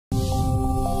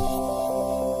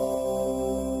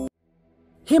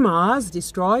HIMARS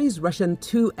destroys Russian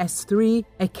Tu-S3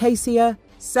 Acacia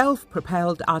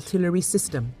self-propelled artillery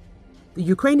system. The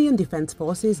Ukrainian Defense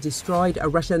Forces destroyed a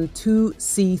Russian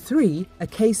Tu-C3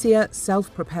 Acacia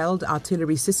self-propelled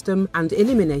artillery system and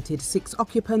eliminated 6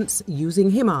 occupants using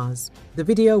HIMARS. The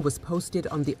video was posted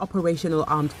on the Operational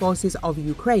Armed Forces of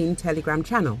Ukraine Telegram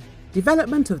channel.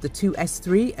 Development of the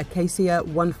Tu-S3 Acacia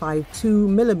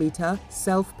 152mm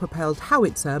self-propelled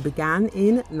howitzer began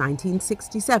in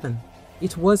 1967.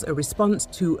 It was a response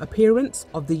to appearance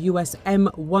of the US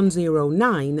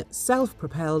M109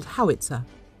 self-propelled howitzer.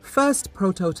 First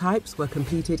prototypes were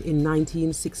completed in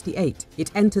 1968. It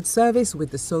entered service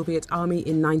with the Soviet Army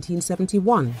in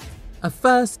 1971. A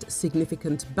first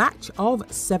significant batch of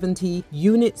 70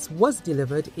 units was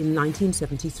delivered in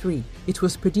 1973. It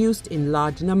was produced in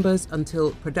large numbers until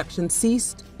production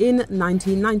ceased in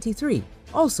 1993.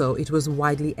 Also, it was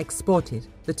widely exported.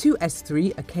 The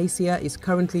Tu-S3 Acacia is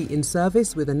currently in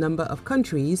service with a number of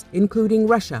countries, including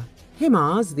Russia.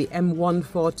 HIMARS, the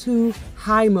M142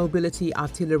 high-mobility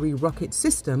artillery rocket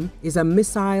system, is a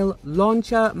missile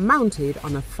launcher mounted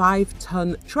on a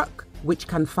 5-ton truck which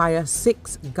can fire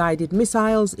 6 guided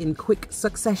missiles in quick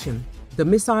succession. The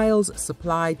missiles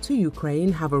supplied to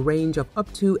Ukraine have a range of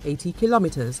up to 80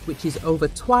 kilometers, which is over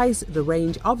twice the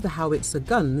range of the howitzer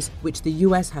guns which the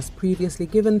US has previously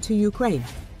given to Ukraine.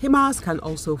 HIMARS can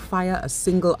also fire a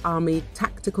single Army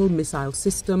tactical missile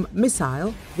system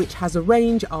missile, which has a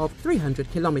range of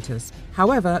 300 kilometers.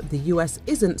 However, the US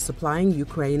isn't supplying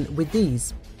Ukraine with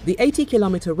these. The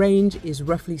 80-kilometer range is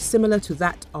roughly similar to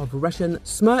that of Russian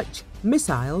Smerch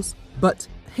missiles, but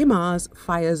HIMARS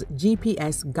fires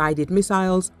GPS-guided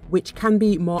missiles which can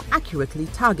be more accurately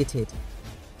targeted.